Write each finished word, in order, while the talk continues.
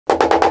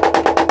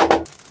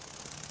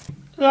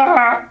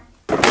Ah.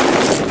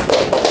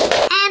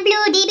 And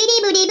blue dibbity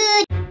booty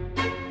boot.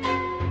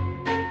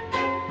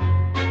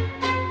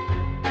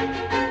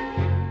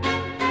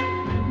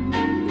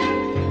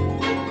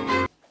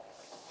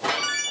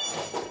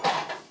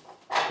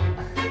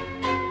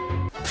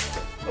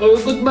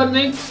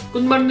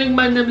 Good morning,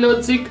 my name is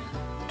LoreChirik.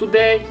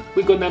 Today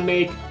we're gonna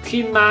make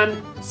Tin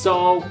Man,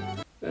 so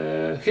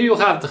here you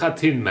have the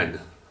Tin Man.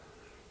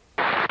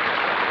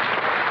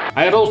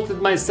 I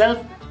roasted myself,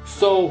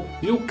 so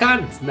you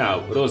can't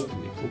now roast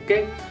me,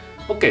 okay?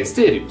 Okay,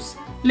 serious.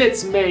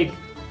 Let's make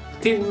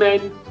Tin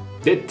Man,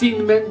 the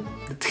Tin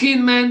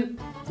Man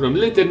from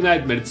Little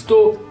Nightmares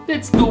 2.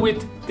 Let's do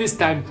it this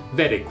time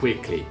very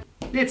quickly.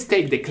 Let's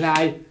take the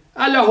clay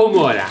a la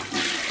Homora.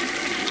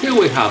 Here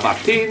we have a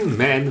Tin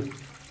Man.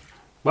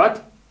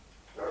 What?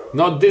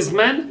 Not this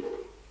man?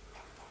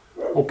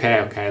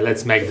 Okay,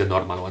 let's make the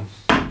normal one.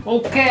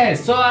 Okay,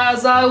 so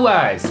as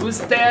always, we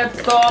start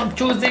from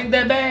choosing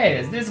the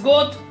base. This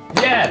good?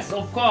 Yes,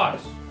 of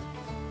course.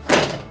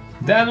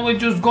 Then we're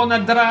just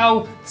gonna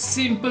draw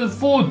simple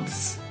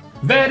foods.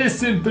 Very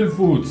simple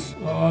foods.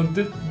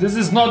 This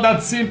is not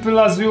that simple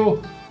as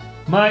you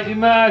might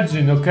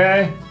imagine,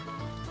 okay?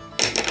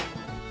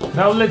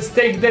 Now let's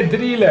take the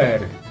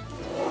driller.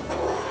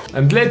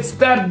 And let's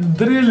start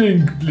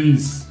drilling,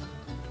 please.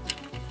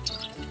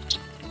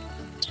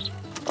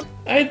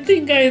 I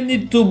think I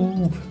need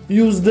to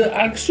use the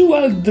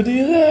actual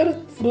driller.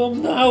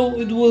 From now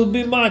it will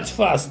be much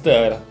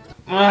faster.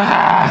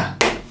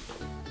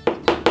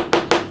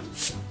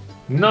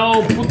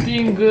 Now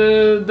putting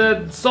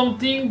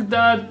something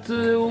that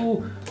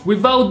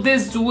without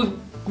this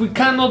we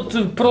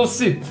cannot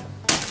proceed.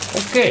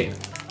 Okay.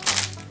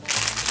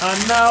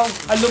 And now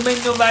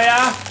aluminium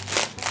wire.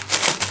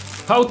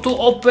 How to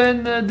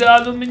open the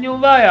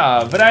aluminium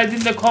wire? Write in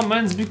the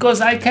comments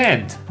because I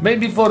can't.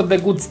 Maybe for the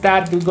good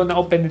start we're gonna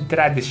open it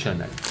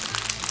traditional.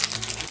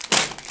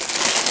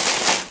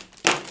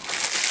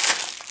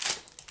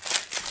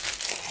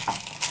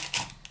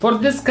 For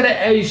this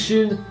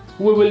creation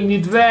we will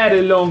need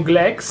very long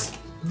legs.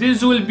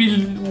 This will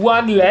be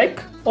one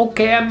leg.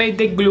 Okay, I made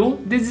the glue.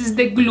 This is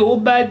the glue,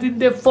 but in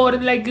the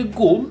form like a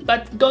gum.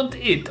 But don't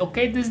eat,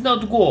 okay? This is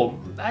not gum.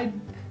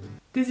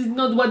 This is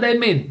not what I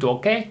meant to,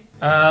 okay?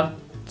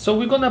 So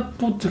we're gonna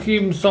put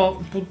him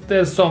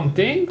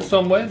something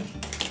somewhere.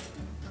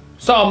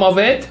 Some of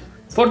it.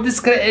 For this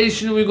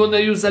creation we're gonna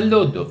use a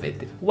lot of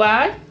it.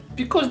 Why?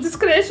 Because this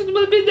creation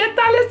will be the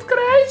tallest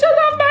creation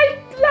of my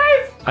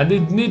life. And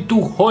it need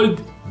to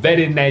hold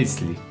very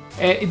nicely.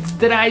 It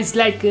dries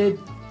like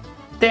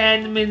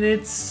 10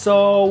 minutes,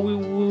 so we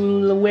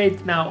will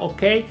wait now,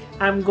 okay?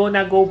 I'm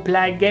gonna go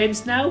play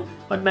games now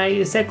on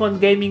my second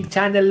gaming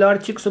channel,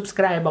 LoreChirik.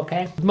 Subscribe,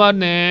 okay?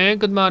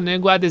 Good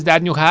morning. What is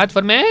that new hat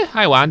for me?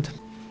 I want.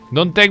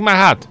 Don't take my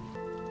hat.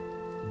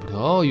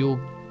 Bro, you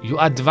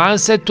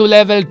advanced to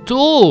level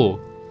 2.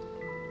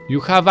 You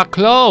have a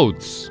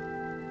clothes.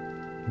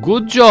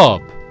 Good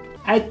job.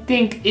 I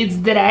think it's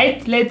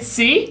right. Let's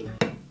see.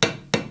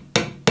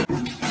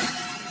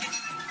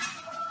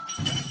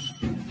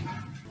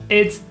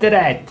 It's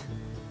right.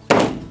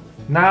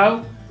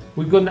 Now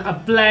we're gonna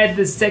apply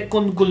the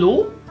second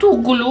glue.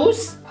 2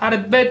 glues are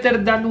better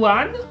than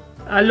 1.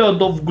 A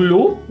lot of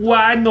glue,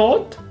 why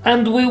not?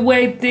 And we're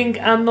waiting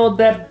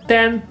another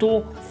 10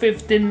 to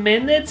 15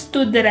 minutes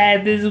to dry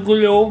this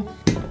glue.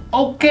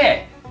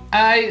 Okay,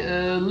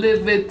 I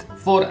leave it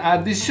for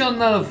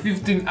additional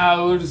 15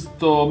 hours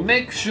to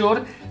make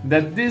sure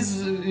that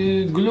this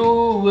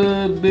glue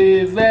will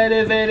be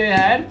very, very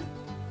hard.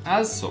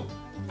 Also,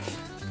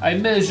 I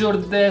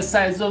measured the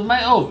size of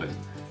my oven.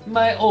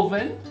 My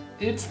oven,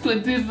 it's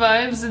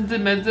 25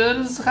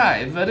 centimeters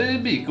high, very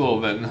big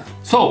oven.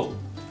 So,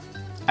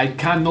 I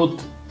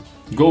cannot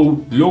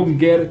go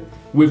longer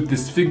with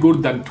this figure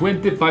than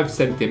 25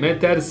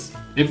 centimeters.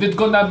 If it's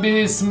gonna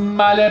be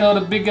smaller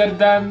or bigger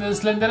than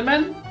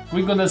Slenderman,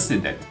 we're gonna see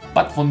that.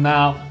 But for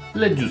now,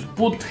 let's just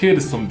put here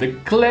some the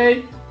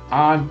clay,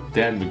 and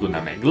then we're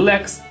gonna make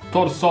legs,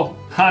 torso,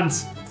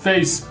 hands,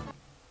 face,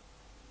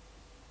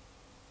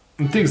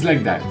 and things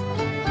like that.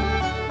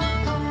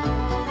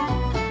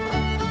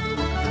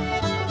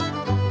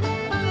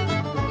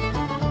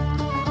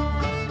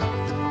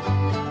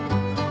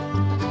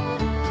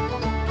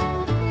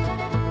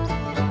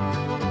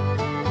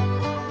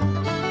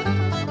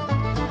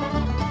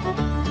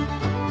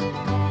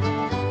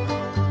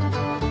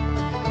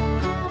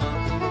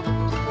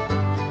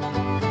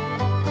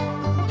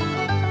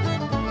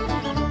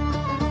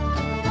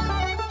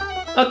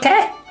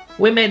 Okay,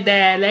 we made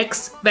the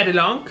legs very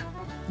long.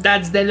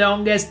 That's the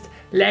longest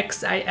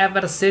legs I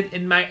ever seen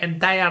in my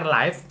entire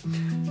life.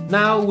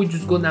 Now we're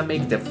just gonna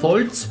make the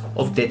folds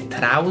of the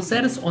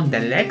trousers on the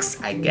legs,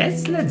 I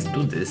guess. Let's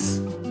do this.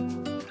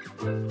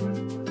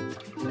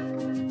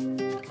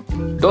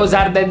 Those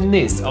are the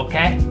knees,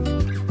 okay?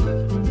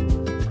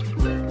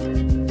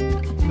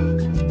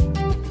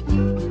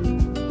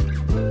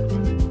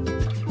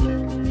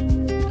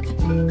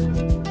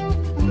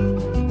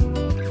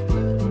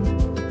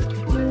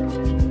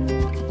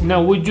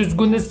 Now we're just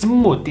gonna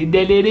smooth it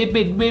a little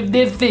bit with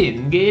the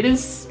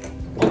fingers.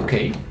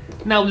 Okay,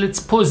 now let's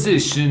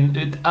position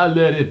it a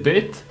little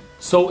bit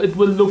so it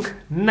will look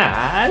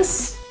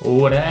nice.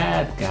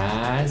 Alright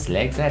guys,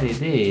 legs are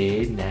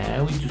ready.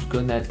 Now we're just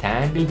gonna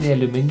tangle the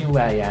aluminum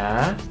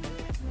wire.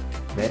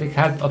 Very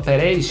hard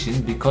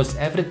operation because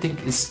everything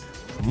is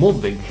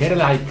moving here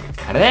like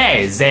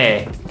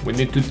crazy. We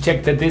need to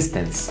check the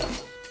distance.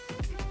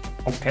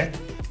 Okay.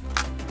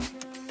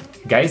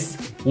 Guys,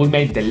 we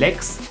made the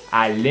legs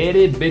a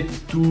little bit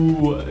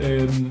too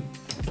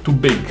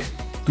big,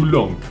 too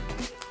long.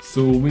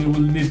 So we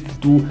will need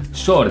to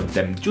short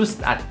them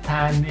just a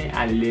tiny,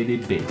 a little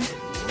bit.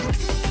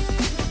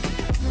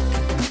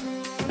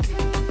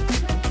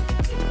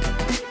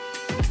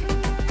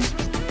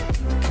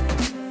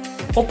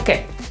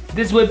 Okay,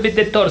 this will be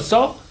the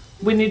torso.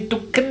 We need to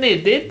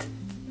knit it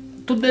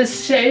to the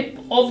shape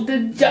of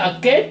the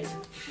jacket.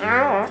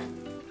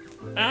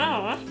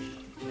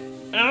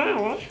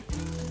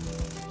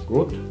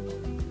 Good?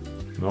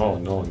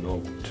 No.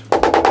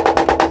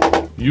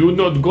 You're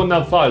not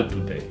gonna fall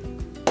today.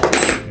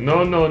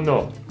 No.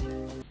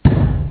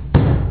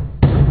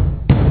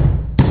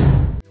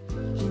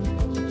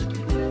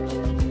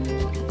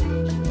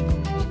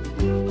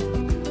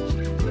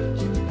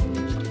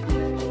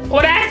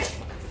 Alright!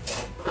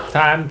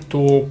 Time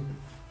to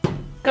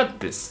cut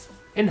this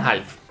in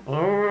half.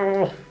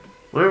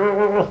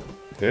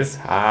 This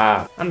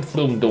half. And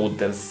from the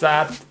other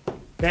side.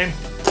 Okay?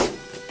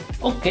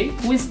 Okay,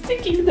 we're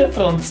sticking the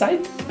front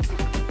side.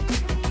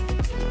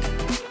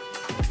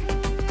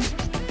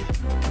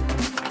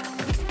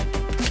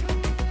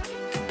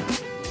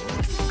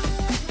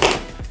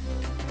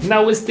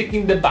 Now we're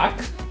sticking the back,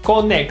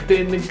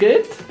 connecting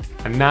it.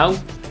 And now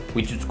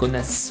we're just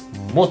gonna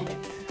smooth it.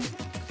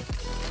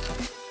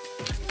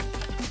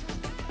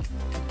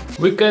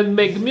 We can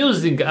make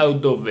music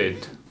out of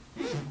it.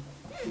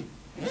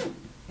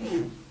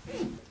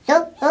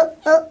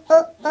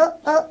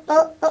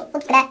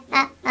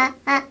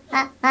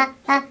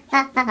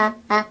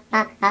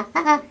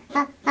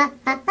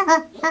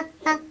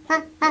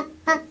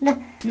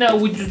 Now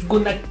we're just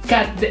gonna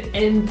cut the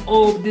end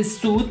of the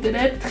suit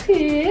right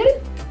here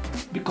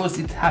because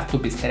it has to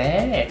be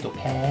straight,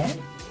 okay?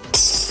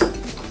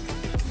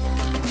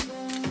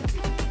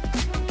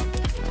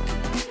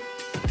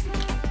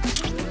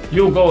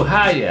 You go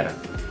higher.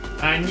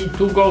 I need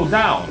to go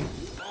down.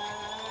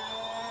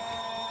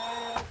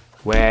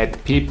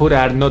 Wait, people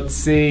are not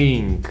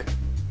seeing.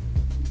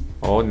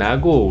 Oh,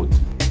 not good.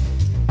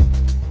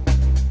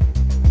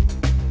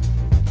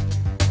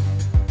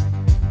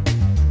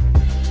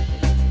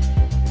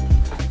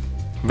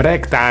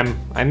 Break time.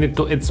 I need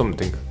to eat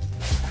something.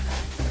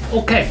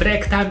 Okay,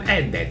 break time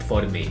ended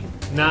for me.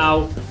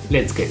 Now,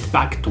 let's get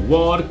back to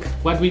work.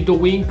 What we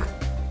doing?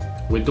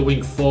 We're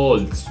doing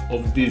folds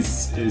of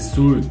this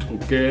suit,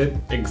 okay?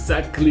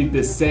 Exactly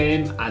the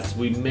same as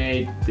we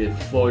made the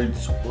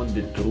folds on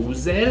the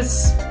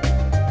trousers.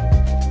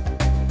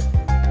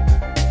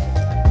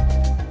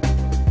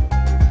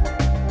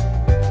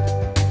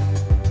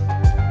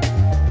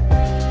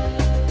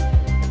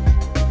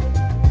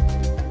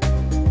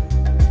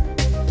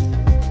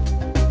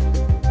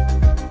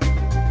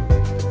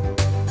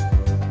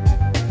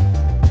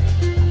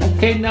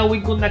 Okay, now we're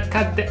gonna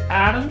cut the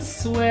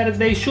arms where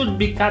they should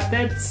be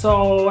cutted,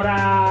 so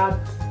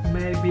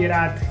maybe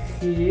right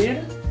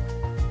here.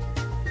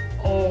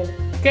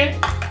 Okay,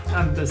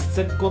 and the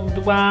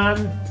second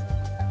one.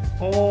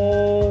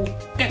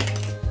 Okay.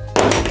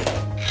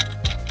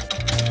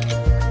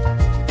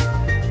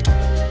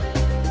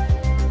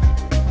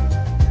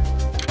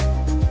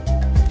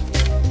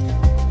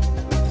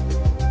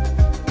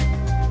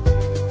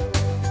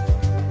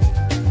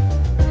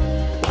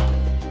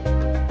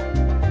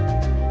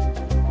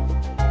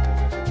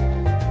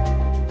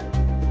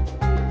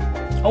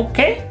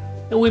 Okay,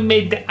 we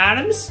made the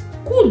arms.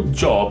 Good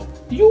job.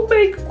 You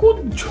make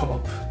good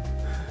job.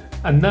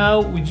 And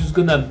now we're just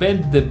gonna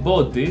bend the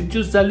body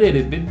just a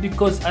little bit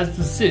because as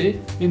you see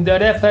in the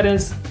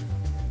reference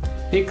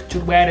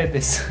picture where it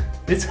is,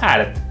 it's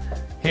hard.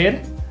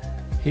 Here,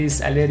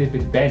 he's a little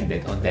bit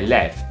bended on the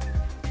left.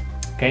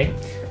 Okay,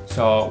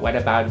 so what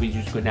about we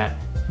just gonna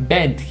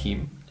bend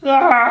him?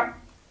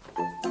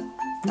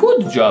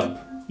 Good job.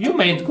 You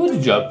made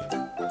good job.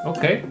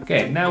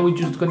 Okay, now we're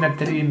just gonna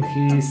trim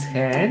his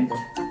hand.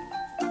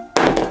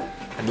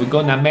 And we're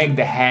gonna make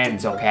the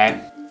hands,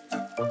 okay?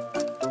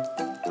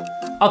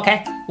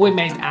 Okay, we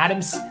made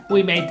arms,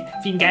 we made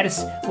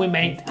fingers, we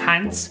made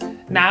hands.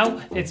 Now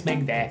let's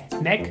make the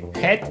neck,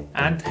 head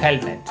and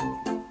helmet.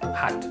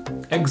 Hat.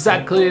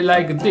 Exactly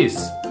like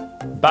this,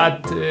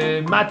 but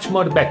much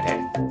more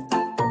better.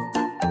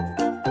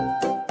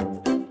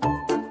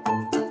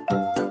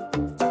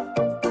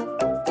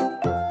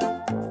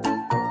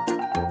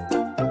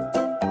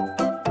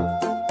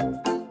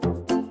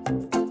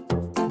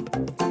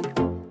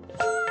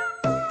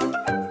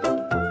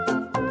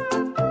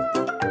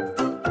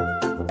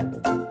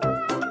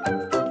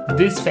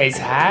 This face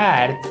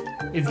hard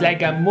is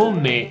like a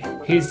mummy.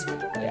 His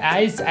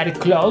eyes are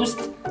closed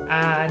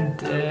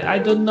and I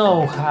don't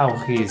know how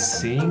he's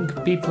seeing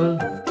people.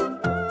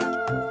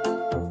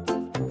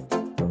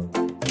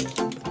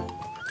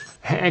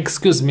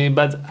 Excuse me,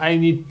 but I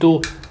need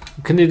to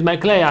knit my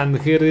clay,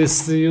 and here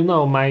is, you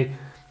know, my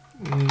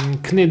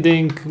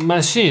knitting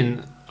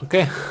machine.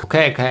 Okay,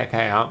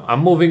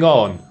 I'm moving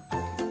on.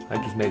 I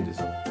just made this.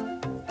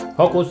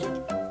 Focus.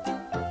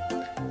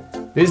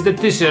 This is the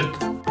t-shirt.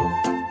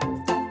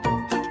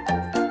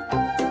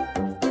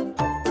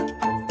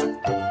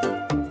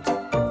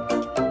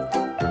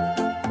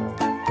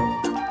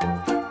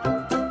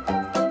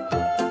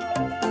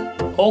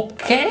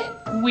 Okay,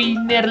 we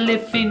nearly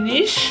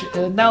finish.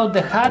 Now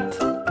the hat.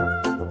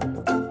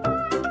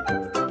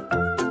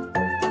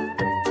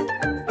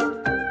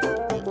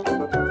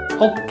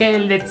 Okay,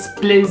 let's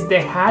place the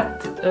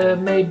hat.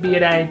 Maybe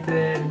right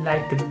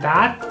like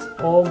that.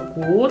 Oh,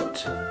 good.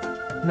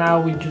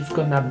 Now we're just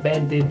gonna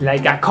bend it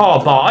like a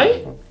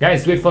cowboy.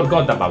 Guys, we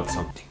forgot about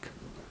something.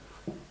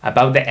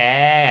 About the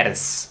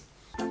ears.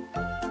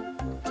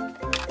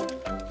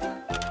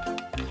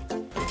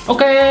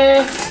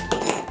 Okay.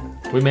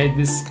 We made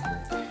this.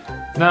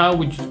 Now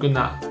we're just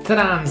gonna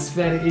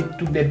transfer it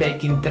to the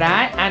baking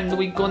tray and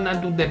we're gonna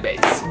do the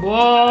base.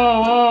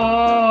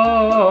 Whoa!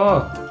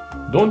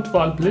 Don't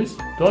fall, please.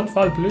 Don't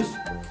fall, please.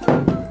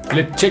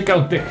 Let's check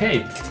out the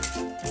height.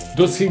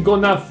 Does he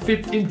gonna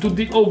fit into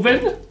the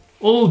oven?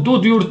 Oh,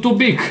 dude, you're too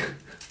big.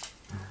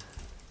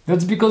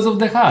 That's because of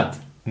the hat.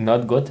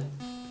 Not good.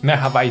 I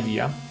have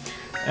idea.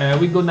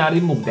 We're gonna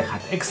remove the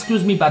hat.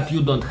 Excuse me, but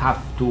you don't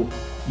have to.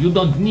 You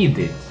don't need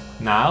it.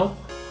 Now,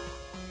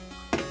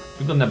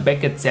 we're gonna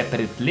bake it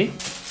separately.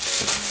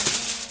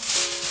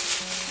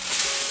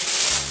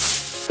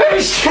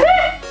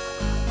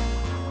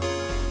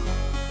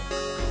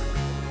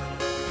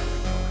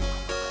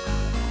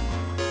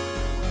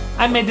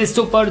 I made the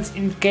supports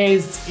in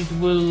case it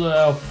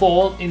will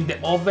fall in the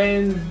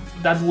oven.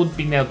 That would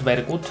be not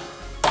very good.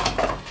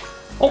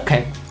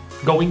 Okay,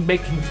 going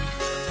baking.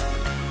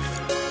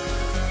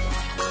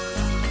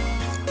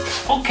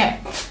 Okay,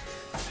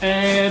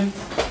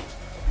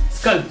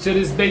 sculpture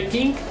is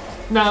baking.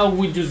 Now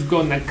we're just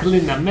gonna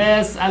clean a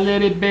mess a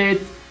little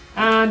bit,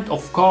 and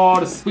of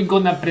course we're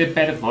gonna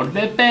prepare for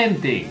the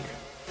painting.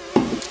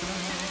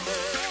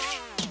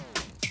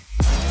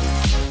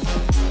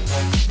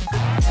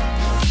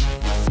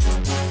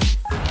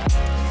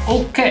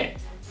 Okay,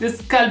 the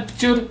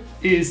sculpture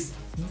is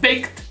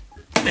baked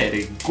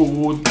very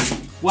good.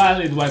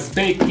 While it was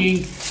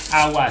baking,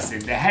 I was in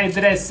the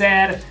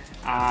hairdresser.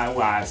 I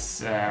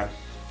was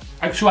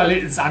actually,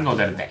 it's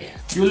another day.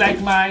 You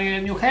like my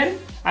new hair?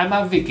 I'm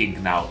a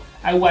Viking now.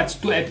 I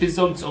watched 2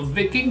 episodes of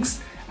Vikings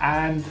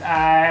and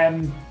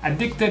I'm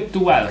addicted to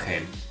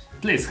Valheim.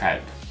 Please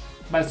help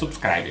by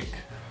subscribing.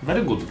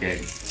 Very good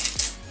game.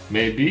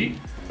 Maybe,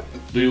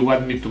 do you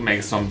want me to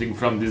make something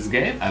from this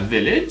game? A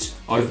village?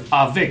 Or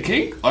a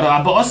Viking? Or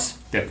a boss?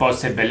 The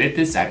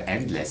possibilities are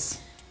endless.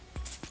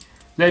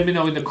 Let me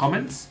know in the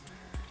comments.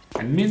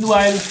 And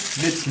meanwhile,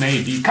 let's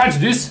maybe catch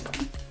this.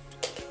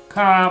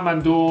 Come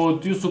on,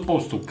 dude, you're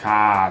supposed to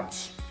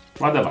catch.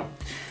 Whatever.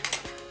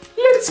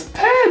 Let's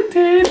paint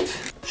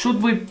it.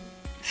 Should we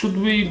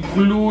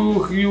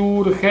glue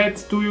your head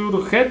to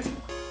your head?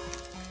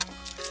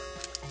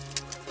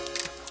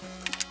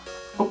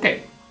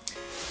 Okay.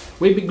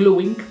 We'll be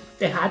gluing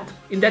the hat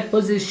in that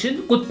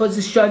position. Good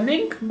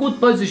positioning. Good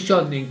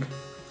positioning.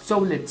 So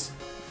let's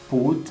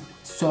put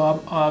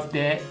some of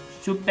the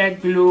super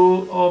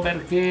glue over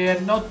here.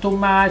 Not too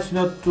much,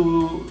 not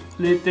too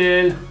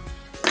little.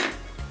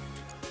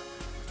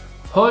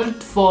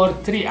 Hold for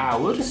 3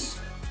 hours.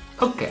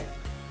 Okay.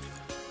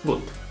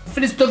 Good.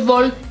 First of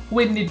all,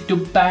 we need to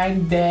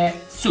paint the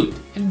suit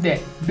in the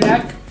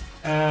black,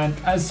 and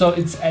also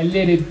it's a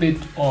little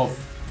bit of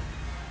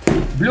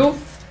blue.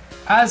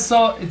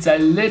 Also, it's a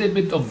little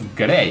bit of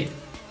gray.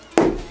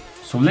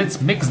 So let's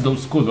mix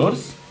those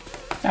colors.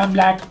 Some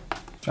black,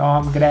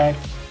 some gray.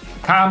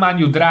 Come on,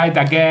 you dried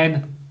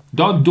again.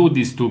 Don't do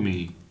this to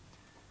me.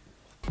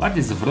 What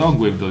is wrong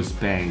with those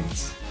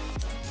paints?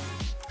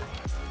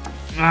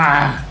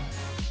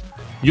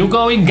 You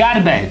go in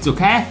garbage,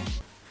 okay?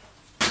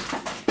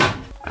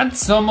 And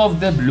some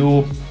of the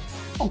blue.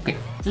 Okay,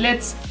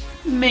 let's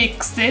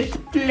mix it,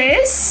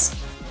 please.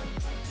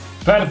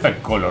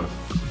 Perfect color.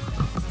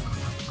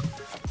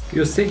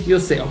 You see,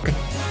 okay.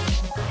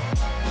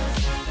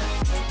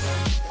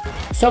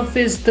 So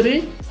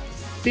firstly,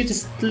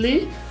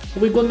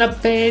 we're gonna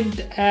paint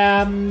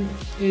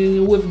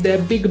with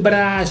the big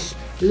brush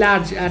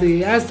large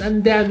areas,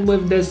 and then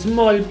with the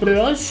small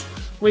brush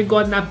we're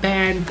gonna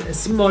paint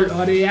small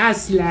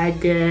areas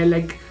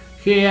like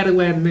here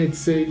when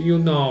it's you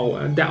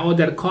know, the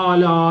other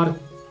color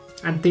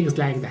and things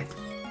like that.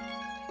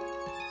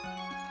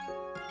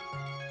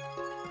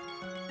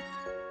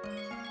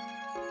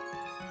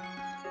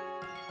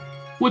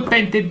 We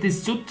painted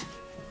this suit.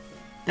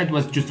 That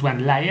was just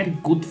one layer,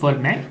 good for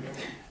me.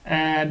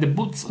 The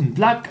boots on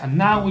black, and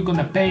now we're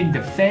gonna paint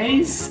the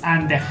face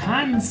and the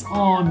hands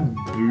on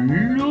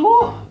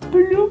blue.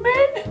 Blue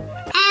man?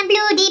 Blue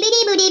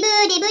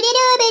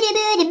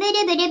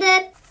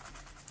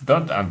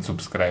Don't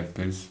unsubscribe,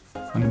 please.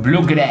 On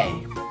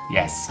blue-gray.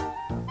 Yes.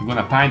 I'm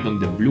gonna paint on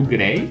the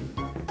blue-gray.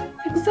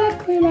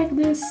 Exactly like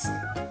this.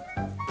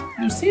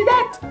 You see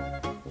that?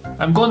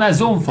 I'm gonna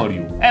zoom for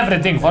you.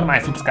 Everything for my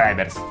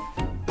subscribers.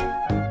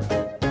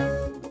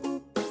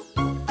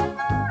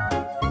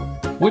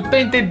 We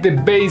painted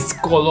the base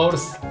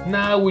colors.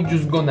 Now we're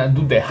just gonna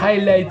do the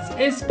highlights,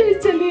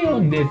 especially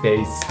on the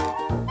face.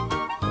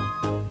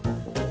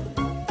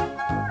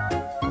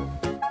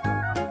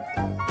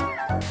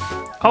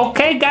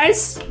 Okay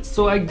guys,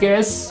 so I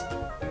guess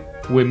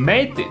we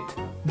made it.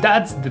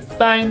 That's the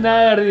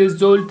final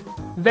result.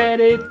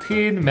 Very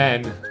thin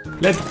man.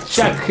 Let's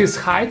check his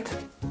height.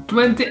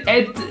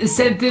 28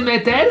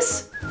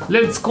 centimeters.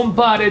 Let's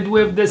compare it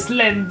with the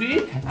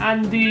Slendy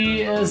and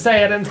the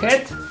Siren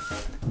Head.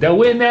 The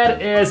winner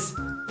is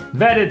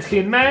very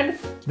thin man.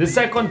 The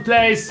second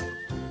place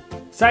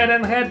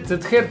Siren Head. The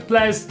third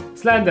place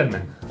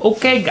Slenderman.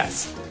 Okay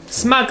guys,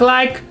 smack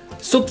like,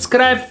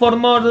 subscribe for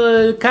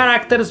more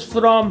characters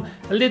from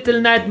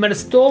Little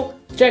Nightmares 2.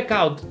 Check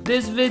out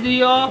this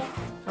video.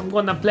 I'm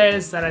gonna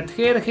place right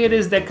here. Here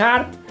is the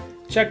card.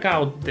 Check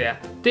out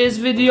this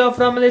video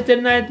from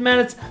Little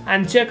Nightmares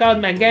and check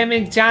out my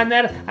gaming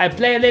channel. I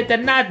play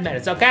Little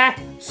Nightmares, okay?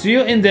 See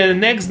you in the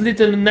next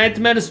Little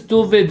Nightmares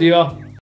 2 video.